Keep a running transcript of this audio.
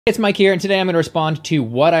It's Mike here, and today I'm going to respond to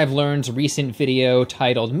What I've Learned's recent video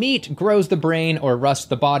titled Meat Grows the Brain or Rusts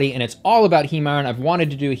the Body, and it's all about heme iron. I've wanted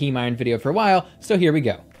to do a heme iron video for a while, so here we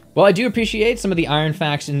go. Well, I do appreciate some of the iron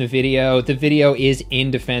facts in the video. The video is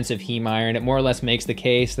in defense of heme iron. It more or less makes the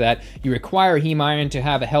case that you require heme iron to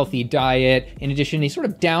have a healthy diet. In addition, he sort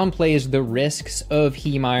of downplays the risks of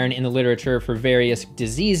heme iron in the literature for various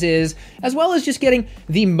diseases, as well as just getting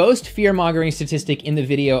the most fear-mongering statistic in the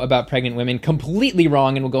video about pregnant women completely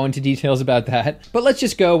wrong, and we'll go into details about that. But let's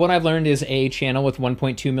just go. What I've Learned is a channel with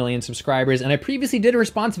 1.2 million subscribers, and I previously did a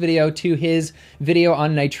response video to his video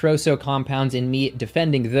on nitroso compounds in meat,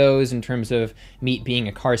 defending those in terms of meat being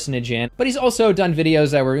a carcinogen. But he's also done videos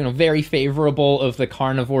that were, very favorable of the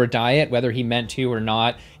carnivore diet, whether he meant to or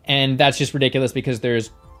not. And that's just ridiculous because there's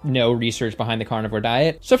no research behind the carnivore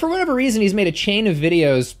diet. So for whatever reason, he's made a chain of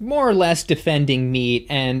videos more or less defending meat,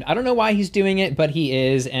 and I don't know why he's doing it, but he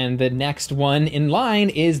is. And the next one in line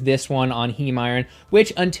is this one on heme iron,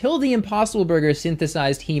 which until the Impossible Burger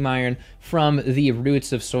synthesized heme iron from the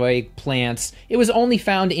roots of soy plants, it was only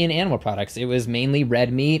found in animal products. It was mainly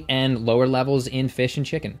red meat and lower levels in fish and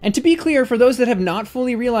chicken. And to be clear, for those that have not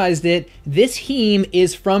fully realized it, this heme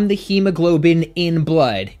is from the hemoglobin in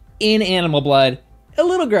blood, in animal blood. A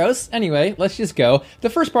little gross. Anyway, let's just go. The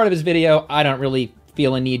first part of his video, I don't really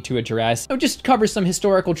feel a need to address. I would just cover some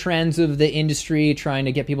historical trends of the industry, trying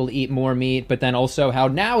to get people to eat more meat, but then also how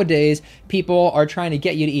nowadays people are trying to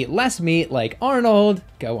get you to eat less meat, like Arnold.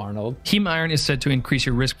 Go Arnold. Heme iron is said to increase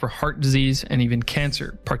your risk for heart disease and even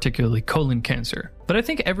cancer, particularly colon cancer. But I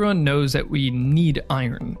think everyone knows that we need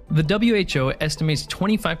iron. The WHO estimates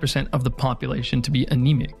 25% of the population to be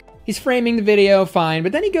anemic. He's framing the video fine,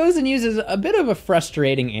 but then he goes and uses a bit of a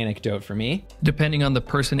frustrating anecdote for me. Depending on the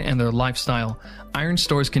person and their lifestyle, iron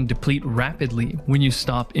stores can deplete rapidly when you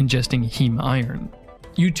stop ingesting heme iron.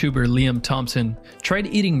 YouTuber Liam Thompson tried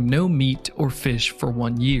eating no meat or fish for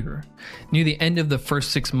 1 year. Near the end of the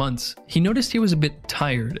first 6 months, he noticed he was a bit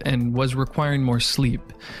tired and was requiring more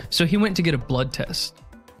sleep, so he went to get a blood test.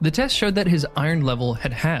 The test showed that his iron level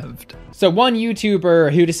had halved. So one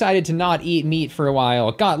YouTuber who decided to not eat meat for a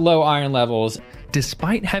while got low iron levels.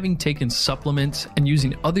 Despite having taken supplements and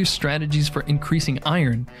using other strategies for increasing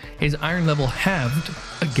iron, his iron level halved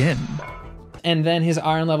again. And then his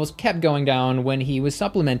iron levels kept going down when he was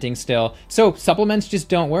supplementing still. So supplements just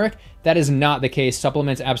don't work? That is not the case.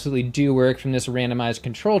 Supplements absolutely do work from this randomized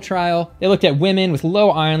control trial. They looked at women with low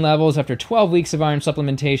iron levels after 12 weeks of iron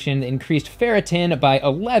supplementation. They increased ferritin by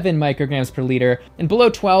 11 micrograms per liter. And below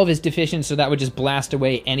 12 is deficient, so that would just blast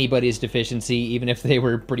away anybody's deficiency, even if they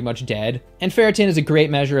were pretty much dead. And ferritin is a great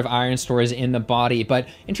measure of iron stores in the body. But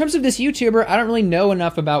in terms of this YouTuber, I don't really know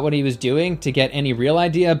enough about what he was doing to get any real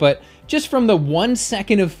idea, but just from the 1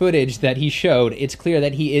 second of footage that he showed, it's clear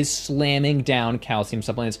that he is slamming down calcium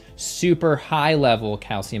supplements, super high level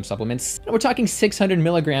calcium supplements. We're talking 600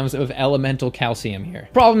 milligrams of elemental calcium here.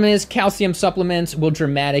 Problem is, calcium supplements will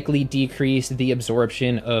dramatically decrease the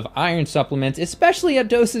absorption of iron supplements, especially at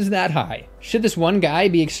doses that high. Should this one guy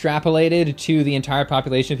be extrapolated to the entire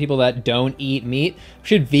population of people that don't eat meat?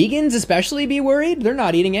 Should vegans especially be worried? They're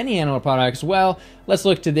not eating any animal products. Well, let's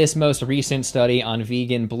look to this most recent study on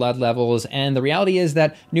vegan blood levels, and the reality is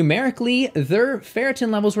that numerically, their ferritin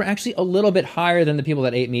levels were actually a little bit higher than the people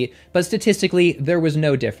that ate meat, but statistically, there was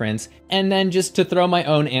no difference. And then just to throw my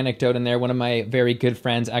own anecdote in there, one of my very good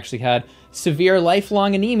friends actually had severe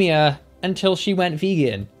lifelong anemia until she went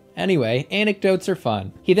vegan. Anyway, anecdotes are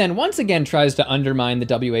fun. He then once again tries to undermine the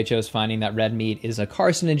WHO's finding that red meat is a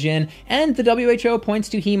carcinogen, and the WHO points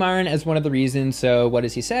to heme iron as one of the reasons, so what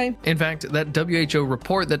does he say? In fact, that WHO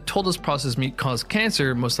report that told us processed meat caused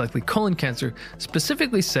cancer, most likely colon cancer,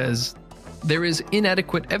 specifically says there is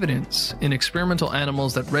inadequate evidence in experimental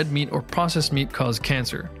animals that red meat or processed meat cause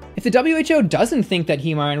cancer. If the WHO doesn't think that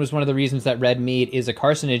heme iron was one of the reasons that red meat is a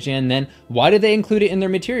carcinogen, then why did they include it in their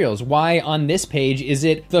materials? Why on this page is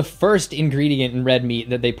it the first ingredient in red meat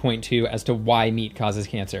that they point to as to why meat causes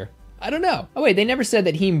cancer? I don't know. Oh wait, they never said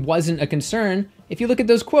that heme wasn't a concern. If you look at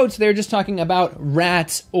those quotes, they're just talking about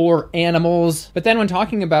rats or animals. But then when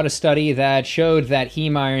talking about a study that showed that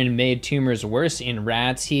heme iron made tumors worse in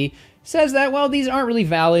rats, he says that, well, these aren't really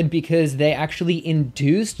valid because they actually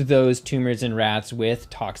induced those tumors in rats with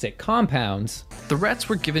toxic compounds. The rats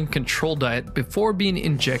were given control diet before being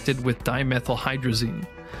injected with dimethylhydrazine.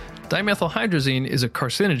 Dimethylhydrazine is a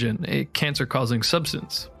carcinogen, a cancer-causing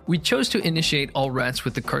substance. We chose to initiate all rats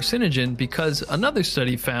with the carcinogen because another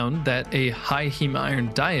study found that a high heme iron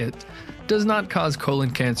diet does not cause colon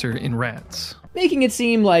cancer in rats. making it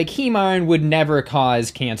seem like heme iron would never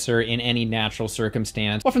cause cancer in any natural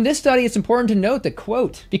circumstance. Well, from this study, it's important to note that,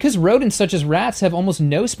 quote, because rodents such as rats have almost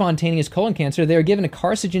no spontaneous colon cancer, they are given a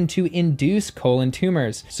carcinogen to induce colon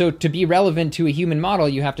tumors. So to be relevant to a human model,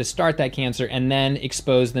 you have to start that cancer and then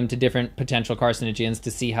expose them to different potential carcinogens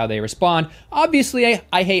to see how they respond. Obviously,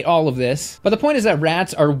 I hate all of this, but the point is that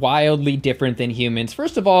rats are wildly different than humans.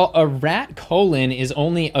 First of all, a rat colon is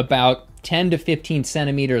only about 10 to 15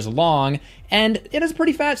 centimeters long, and it has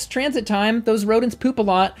pretty fast transit time. Those rodents poop a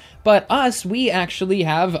lot, but us, we actually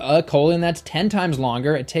have a colon that's 10 times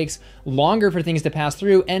longer. It takes longer for things to pass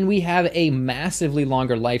through, and we have a massively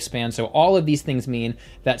longer lifespan. So all of these things mean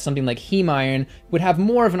that something like heme iron would have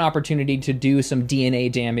more of an opportunity to do some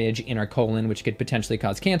DNA damage in our colon, which could potentially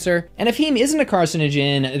cause cancer. And if heme isn't a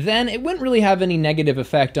carcinogen, then it wouldn't really have any negative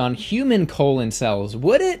effect on human colon cells,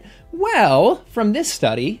 would it? Well, from this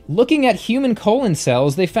study, looking at human colon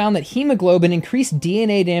cells, they found that hemoglobin increased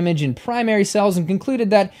DNA damage in primary cells and concluded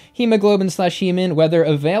that hemoglobin/hemin, whether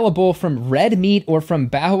available from red meat or from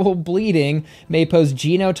bowel bleeding, may pose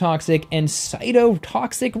genotoxic and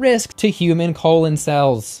cytotoxic risk to human colon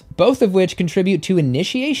cells, both of which contribute to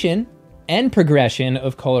initiation and progression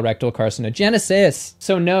of colorectal carcinogenesis.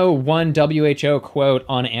 So no one WHO quote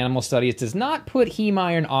on animal studies does not put heme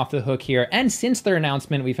iron off the hook here, and since their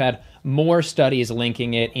announcement, we've had more studies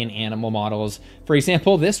linking it in animal models. For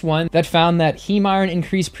example, this one that found that heme iron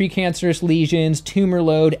increased precancerous lesions, tumor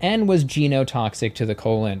load, and was genotoxic to the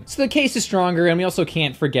colon. So the case is stronger, and we also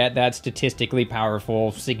can't forget that statistically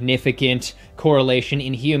powerful, significant correlation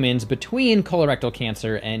in humans between colorectal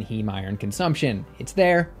cancer and heme iron consumption. It's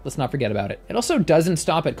there, let's not forget about it. It also doesn't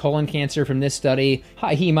stop at colon cancer from this study.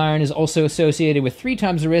 High heme iron is also associated with 3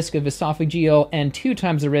 times the risk of esophageal and 2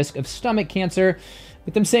 times the risk of stomach cancer,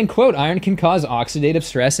 with them saying, quote, iron can cause oxidative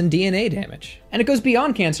stress and DNA damage. And it goes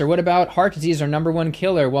beyond cancer. What about heart disease, our #1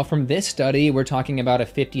 killer? Well, from this study, we're talking about a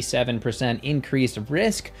 57% increased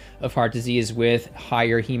risk of heart disease with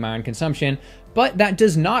higher heme iron consumption, but that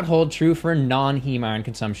does not hold true for non-heme iron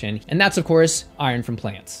consumption, and that's, of course, iron from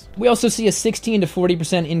plants. We also see a 16 to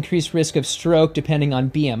 40% increased risk of stroke depending on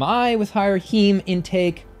BMI with higher heme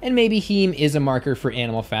intake, and maybe heme is a marker for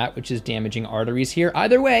animal fat, which is damaging arteries here.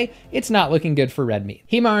 Either way, it's not looking good for red meat.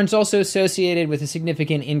 Heme iron is also associated with a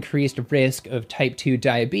significant increased risk of type 2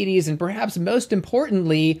 diabetes, and perhaps most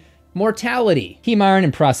importantly, mortality. Heme iron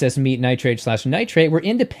and processed meat nitrate/nitrate were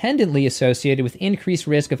independently associated with increased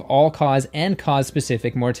risk of all-cause and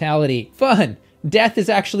cause-specific mortality. Fun! Death is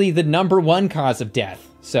actually the #1 cause of death,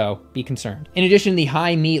 so be concerned. In addition, the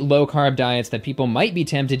high meat, low carb diets that people might be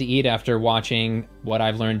tempted to eat after watching What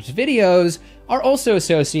I've Learned videos are also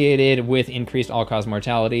associated with increased all-cause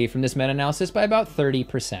mortality from this meta-analysis by about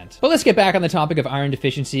 30%. But let's get back on the topic of iron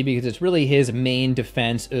deficiency because it's really his main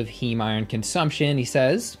defense of heme iron consumption. He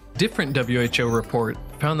says, different WHO report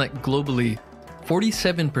found that globally,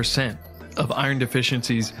 47% of iron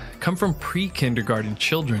deficiencies come from pre-kindergarten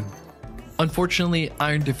children. Unfortunately,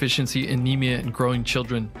 iron deficiency anemia in growing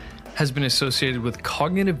children has been associated with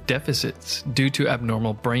cognitive deficits due to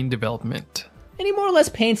abnormal brain development. And he more or less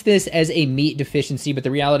paints this as a meat deficiency, but the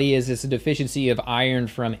reality is it's a deficiency of iron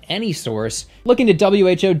from any source. Looking to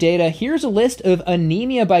WHO data, here's a list of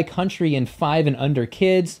anemia by country in 5 and under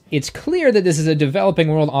kids. It's clear that this is a developing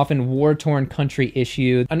world, often war-torn country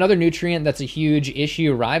issue. Another nutrient that's a huge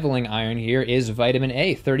issue rivaling iron here is vitamin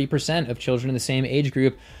A. 30% of children in the same age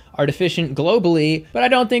group are deficient globally, but I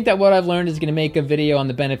don't think that What I've Learned is going to make a video on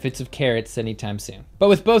the benefits of carrots anytime soon. But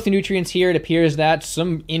with both the nutrients here, it appears that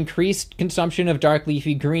some increased consumption of dark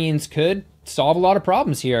leafy greens could solve a lot of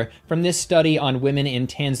problems here. From this study on women in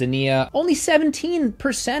Tanzania, only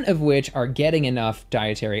 17% of which are getting enough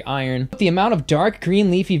dietary iron. The amount of dark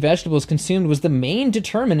green leafy vegetables consumed was the main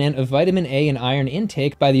determinant of vitamin A and iron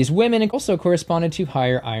intake by these women, and also corresponded to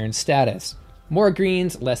higher iron status. More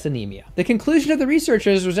greens, less anemia. The conclusion of the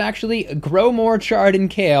researchers was actually grow more chard and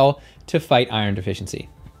kale to fight iron deficiency.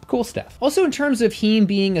 Cool stuff. Also, in terms of heme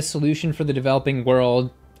being a solution for the developing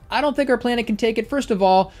world, I don't think our planet can take it. First of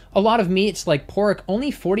all, a lot of meats like pork, only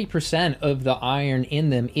 40% of the iron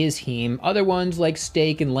in them is heme. Other ones like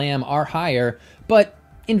steak and lamb are higher, but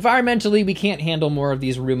environmentally, we can't handle more of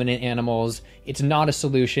these ruminant animals. It's not a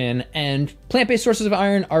solution, and plant-based sources of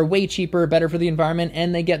iron are way cheaper, better for the environment,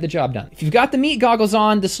 and they get the job done. If you've got the meat goggles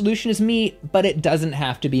on, the solution is meat, but it doesn't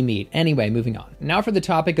have to be meat. Anyway, moving on. Now for the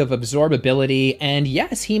topic of absorbability, and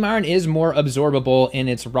yes, heme iron is more absorbable in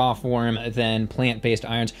its raw form than plant-based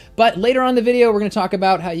irons, but later on in the video, we're gonna talk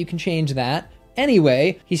about how you can change that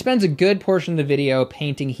Anyway, he spends a good portion of the video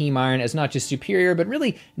painting heme iron as not just superior, but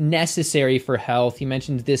really necessary for health. He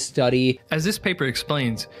mentions this study. As this paper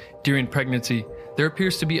explains, during pregnancy, there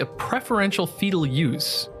appears to be a preferential fetal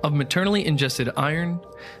use of maternally ingested iron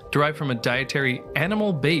derived from a dietary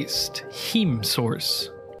animal-based heme source.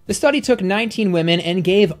 The study took 19 women and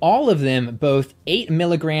gave all of them both 8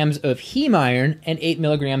 milligrams of heme iron and 8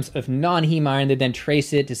 milligrams of non-heme iron. They then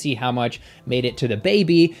traced it to see how much made it to the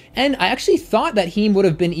baby. And I actually thought that heme would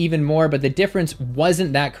have been even more, but the difference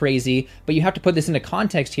wasn't that crazy. But you have to put this into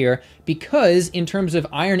context here, because in terms of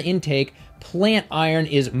iron intake, plant iron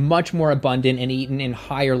is much more abundant and eaten in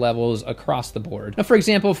higher levels across the board. Now, for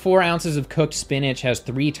example, 4 ounces of cooked spinach has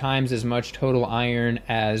 3 times as much total iron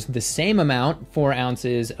as the same amount, 4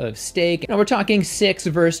 ounces of steak. Now, we're talking 6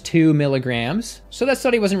 versus 2 milligrams. So that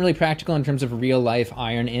study wasn't really practical in terms of real life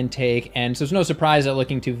iron intake. And so it's no surprise that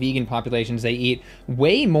looking to vegan populations, they eat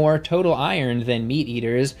way more total iron than meat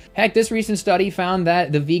eaters. Heck, this recent study found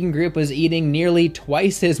that the vegan group was eating nearly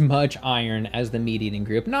twice as much iron as the meat eating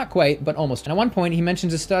group. Not quite, but almost. And at one point, he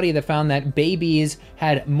mentions a study that found that babies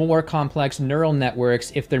had more complex neural networks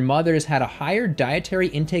if their mothers had a higher dietary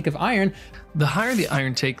intake of iron. The higher the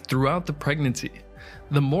iron take throughout the pregnancy,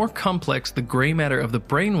 the more complex the gray matter of the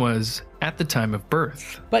brain was at the time of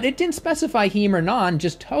birth. But it didn't specify heme or non,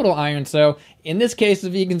 just total iron, so in this case, the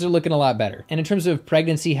vegans are looking a lot better. And in terms of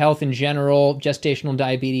pregnancy health in general, gestational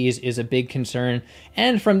diabetes is a big concern.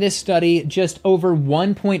 And from this study, just over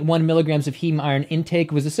 1.1 milligrams of heme iron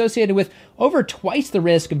intake was associated with over twice the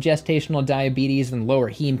risk of gestational diabetes than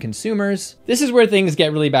lower heme consumers. This is where things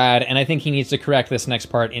get really bad, and I think he needs to correct this next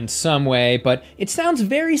part in some way, but it sounds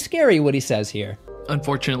very scary what he says here.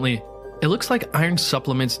 Unfortunately, it looks like iron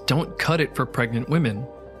supplements don't cut it for pregnant women.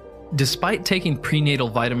 Despite taking prenatal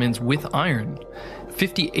vitamins with iron,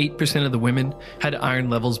 58% of the women had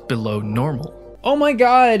iron levels below normal. Oh my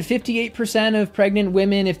god, 58% of pregnant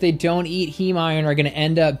women, if they don't eat heme iron, are going to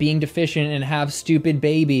end up being deficient and have stupid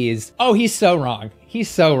babies. Oh, he's so wrong. He's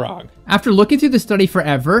so wrong. After looking through the study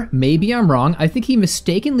forever, maybe I'm wrong, I think he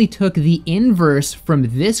mistakenly took the inverse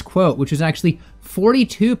from this quote, which was actually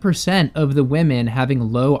 42% of the women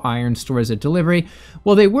having low iron stores at delivery.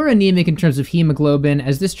 Well, they were anemic in terms of hemoglobin.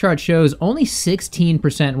 As this chart shows, only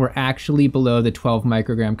 16% were actually below the 12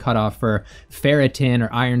 microgram cutoff for ferritin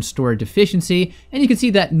or iron store deficiency, and you can see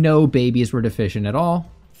that no babies were deficient at all.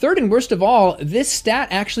 Third and worst of all, this stat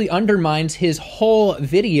actually undermines his whole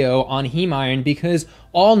video on heme iron because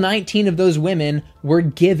all 19 of those women were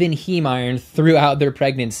given heme iron throughout their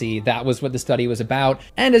pregnancy. That was what the study was about.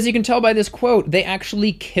 And as you can tell by this quote, they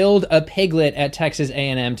actually killed a piglet at Texas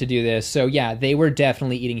A&M to do this. So yeah, they were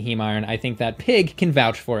definitely eating heme iron. I think that pig can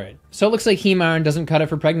vouch for it. So it looks like heme iron doesn't cut it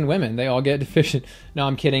for pregnant women. They all get deficient. No,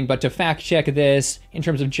 I'm kidding. But to fact check this, in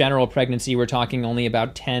terms of general pregnancy, we're talking only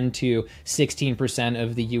about 10 to 16%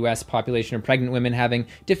 of the US population of pregnant women having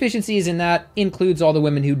deficiencies, and that includes all the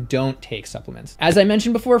women who don't take supplements. As I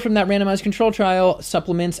mentioned before from that randomized control trial,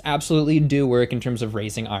 supplements absolutely do work in terms of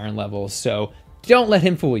raising iron levels, so don't let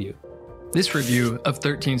him fool you. This review of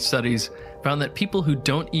 13 studies found that people who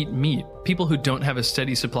don't eat meat, people who don't have a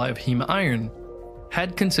steady supply of heme iron,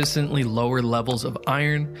 had consistently lower levels of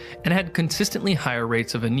iron and had consistently higher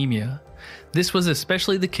rates of anemia. This was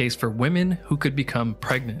especially the case for women who could become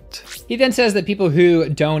pregnant. He then says that people who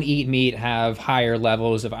don't eat meat have higher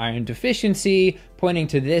levels of iron deficiency, pointing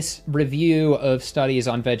to this review of studies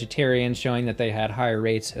on vegetarians showing that they had higher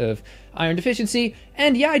rates of iron deficiency.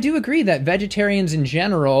 And yeah, I do agree that vegetarians in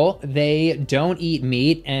general, they don't eat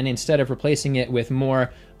meat, and instead of replacing it with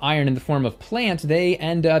more iron in the form of plants, they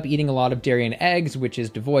end up eating a lot of dairy and eggs, which is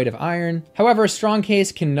devoid of iron. However, a strong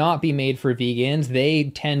case cannot be made for vegans. They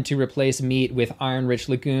tend to replace meat with iron-rich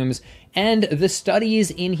legumes, and the studies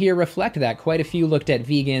in here reflect that. Quite a few looked at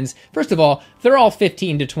vegans. First of all, they're all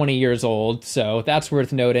 15 to 20 years old, so that's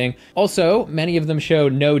worth noting. Also, many of them show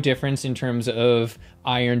no difference in terms of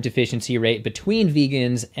iron deficiency rate between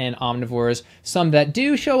vegans and omnivores. Some that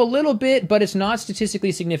do show a little bit, but it's not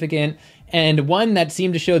statistically significant. And one that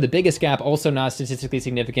seemed to show the biggest gap, also not statistically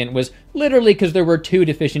significant, was literally because there were 2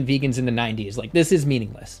 deficient vegans in the 90s. Like, this is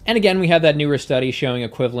meaningless. And again, we have that newer study showing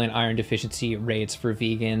equivalent iron deficiency rates for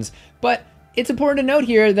vegans. But it's important to note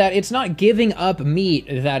here that it's not giving up meat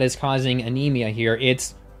that is causing anemia here.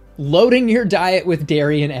 It's loading your diet with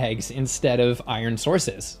dairy and eggs instead of iron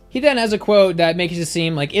sources. He then has a quote that makes it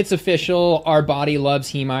seem like it's official, our body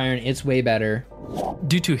loves heme iron, it's way better.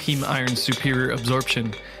 Due to heme iron's superior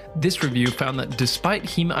absorption, this review found that despite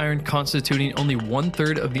heme iron constituting only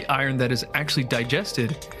 1/3 of the iron that is actually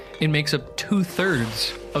digested, it makes up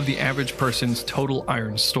 2/3 of the average person's total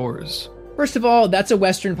iron stores. First of all, that's a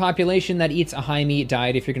Western population that eats a high meat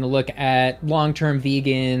diet. If you're going to look at long-term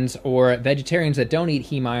vegans or vegetarians that don't eat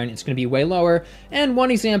heme iron, it's going to be way lower. And one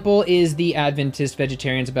example is the Adventist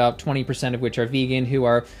vegetarians, about 20% of which are vegan, who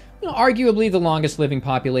are arguably the longest living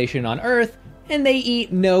population on Earth, and they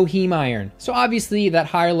eat no heme iron. So obviously that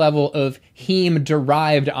higher level of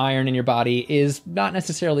heme-derived iron in your body is not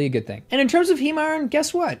necessarily a good thing. And in terms of heme iron,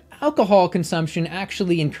 guess what? Alcohol consumption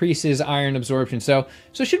actually increases iron absorption. So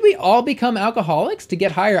should we all become alcoholics to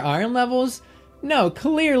get higher iron levels? No,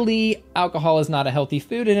 clearly alcohol is not a healthy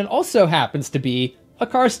food, and it also happens to be a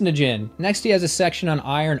carcinogen. Next, he has a section on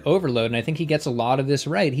iron overload, and I think he gets a lot of this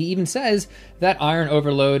right. He even says that iron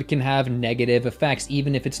overload can have negative effects,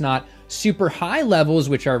 even if it's not super high levels,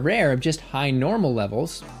 which are rare, just high normal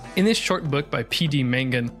levels. In this short book by P.D.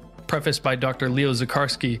 Mangan, prefaced by Dr. Leo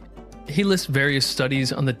Zakarsky, he lists various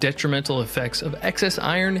studies on the detrimental effects of excess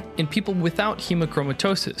iron in people without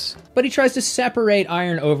hemochromatosis. But he tries to separate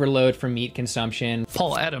iron overload from meat consumption.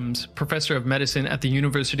 Paul Adams, professor of medicine at the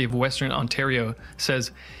University of Western Ontario,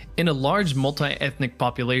 says, in a large multi-ethnic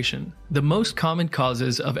population, the most common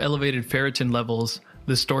causes of elevated ferritin levels,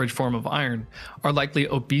 the storage form of iron, are likely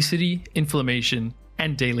obesity, inflammation,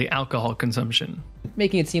 and daily alcohol consumption.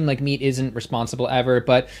 Making it seem like meat isn't responsible ever,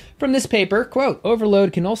 but from this paper, quote,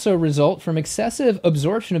 overload can also result from excessive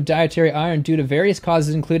absorption of dietary iron due to various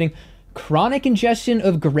causes, including chronic ingestion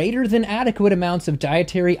of greater than adequate amounts of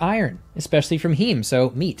dietary iron, especially from heme, so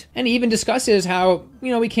meat. And he even discusses how,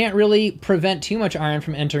 we can't really prevent too much iron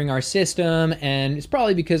from entering our system, and it's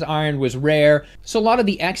probably because iron was rare. So a lot of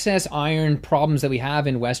the excess iron problems that we have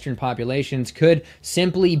in Western populations could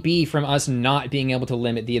simply be from us not being able to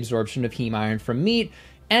limit the absorption of heme iron from meat.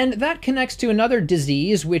 And that connects to another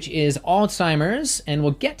disease, which is Alzheimer's, and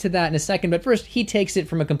we'll get to that in a second, but first, he takes it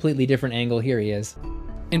from a completely different angle. Here he is.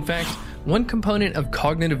 In fact, one component of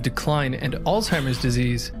cognitive decline and Alzheimer's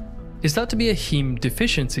disease is thought to be a heme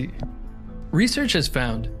deficiency. Research has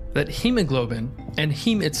found that hemoglobin and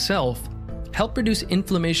heme itself help reduce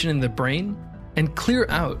inflammation in the brain and clear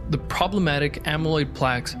out the problematic amyloid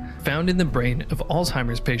plaques found in the brain of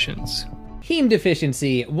Alzheimer's patients. Heme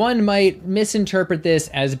deficiency. One might misinterpret this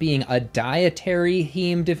as being a dietary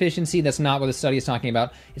heme deficiency. That's not what the study is talking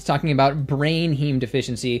about. It's talking about brain heme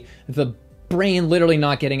deficiency. The brain literally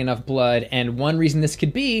not getting enough blood, and one reason this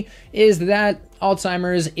could be is that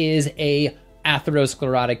Alzheimer's is a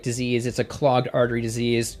atherosclerotic disease. It's a clogged artery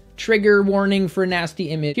disease. Trigger warning for a nasty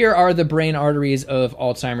image. Here are the brain arteries of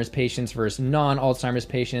Alzheimer's patients versus non-Alzheimer's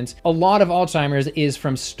patients. A lot of Alzheimer's is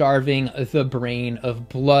from starving the brain of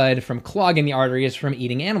blood, from clogging the arteries, from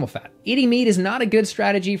eating animal fat. Eating meat is not a good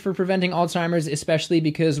strategy for preventing Alzheimer's, especially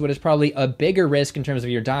because what is probably a bigger risk in terms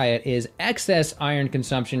of your diet is excess iron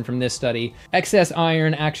consumption from this study. Excess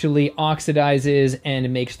iron actually oxidizes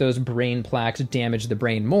and makes those brain plaques damage the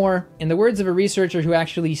brain more. In the words of a researcher who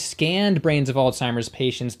actually scanned brains of Alzheimer's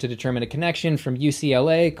patients to determine a connection from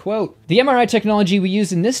UCLA, quote, the MRI technology we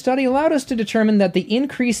used in this study allowed us to determine that the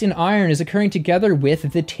increase in iron is occurring together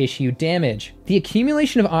with the tissue damage. The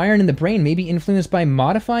accumulation of iron in the brain may be influenced by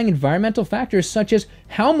modifying environmental factors such as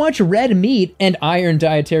how much red meat and iron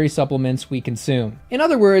dietary supplements we consume. In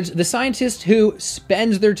other words, the scientist who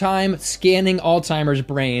spends their time scanning Alzheimer's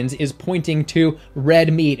brains is pointing to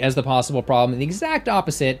red meat as the possible problem, the exact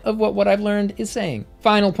opposite of what I've learned is saying.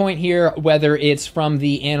 Final point here, whether it's from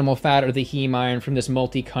the animal fat or the heme iron from this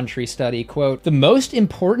multi-country study, quote, the most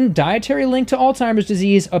important dietary link to Alzheimer's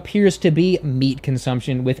disease appears to be meat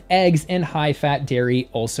consumption, with eggs and high-fat dairy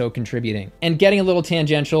also contributing. And getting a little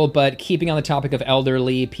tangential, but keeping on the topic of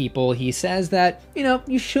elderly people, he says that,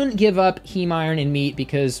 you shouldn't give up heme iron in meat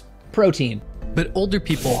because protein. But older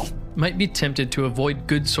people might be tempted to avoid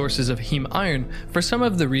good sources of heme iron for some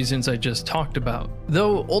of the reasons I just talked about.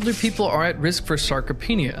 Though older people are at risk for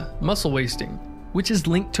sarcopenia, muscle wasting, which is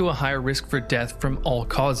linked to a higher risk for death from all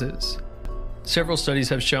causes. Several studies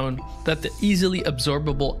have shown that the easily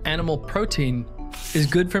absorbable animal protein is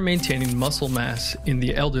good for maintaining muscle mass in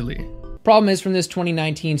the elderly. Problem is, from this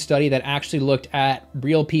 2019 study that actually looked at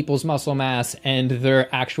real people's muscle mass and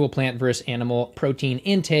their actual plant versus animal protein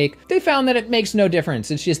intake, they found that it makes no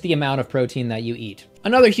difference. It's just the amount of protein that you eat.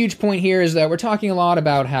 Another huge point here is that we're talking a lot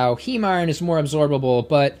about how heme iron is more absorbable,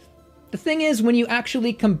 but the thing is, when you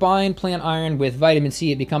actually combine plant iron with vitamin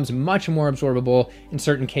C, it becomes much more absorbable, in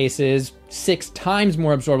certain cases 6 times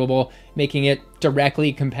more absorbable, making it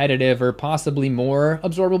directly competitive or possibly more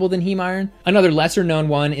absorbable than heme iron. Another lesser known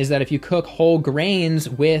one is that if you cook whole grains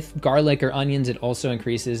with garlic or onions, it also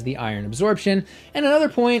increases the iron absorption. And another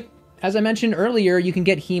point, As I mentioned earlier, you can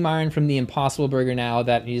get Heme Iron from the Impossible Burger now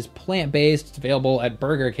that is plant-based. It's available at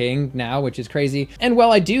Burger King now, which is crazy. And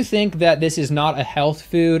while I do think that this is not a health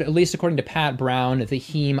food, at least according to Pat Brown, the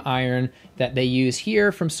Heme Iron that they use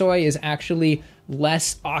here from soy is actually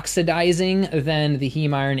less oxidizing than the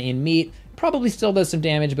Heme Iron in meat. Probably still does some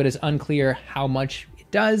damage, but it's unclear how much it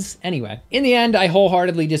does. Anyway, in the end, I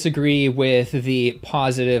wholeheartedly disagree with the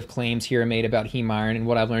positive claims here made about Heme Iron and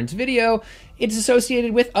what I've learned in this video. It's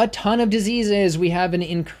associated with a ton of diseases. We have an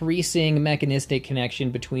increasing mechanistic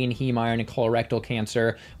connection between Heme Iron and colorectal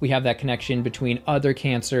cancer. We have that connection between other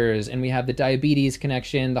cancers, and we have the diabetes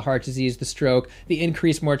connection, the heart disease, the stroke, the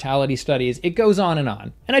increased mortality studies. It goes on.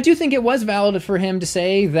 And I do think it was valid for him to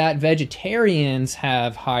say that vegetarians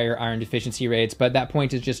have higher iron deficiency rates, but that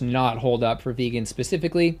point does just not hold up for vegans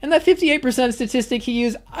specifically. And that 58% statistic he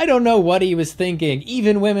used, I don't know what he was thinking.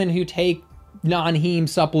 Even women who take non-heme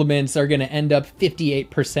supplements are going to end up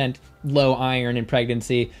 58% low iron in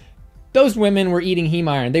pregnancy. Those women were eating Heme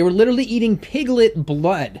Iron. They were literally eating piglet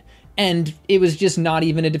blood. And it was just not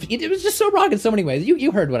even it was just so wrong in so many ways.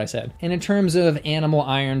 You heard what I said. And in terms of animal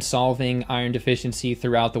iron solving iron deficiency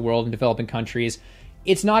throughout the world in developing countries,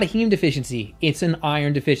 it's not a heme deficiency, it's an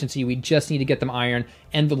iron deficiency. We just need to get them iron.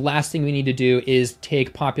 And the last thing we need to do is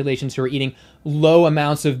take populations who are eating low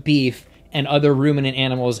amounts of beef and other ruminant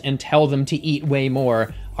animals and tell them to eat way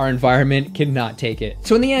more. Our environment cannot take it.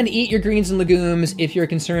 So in the end, eat your greens and legumes. If you're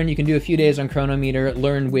concerned, you can do a few days on Chronometer,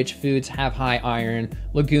 learn which foods have high iron.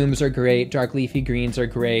 Legumes are great, dark leafy greens are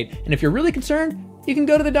great. And if you're really concerned, you can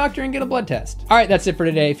go to the doctor and get a blood test. All right, that's it for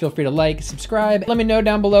today. Feel free to like, subscribe. Let me know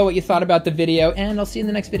down below what you thought about the video, and I'll see you in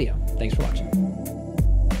the next video. Thanks for watching.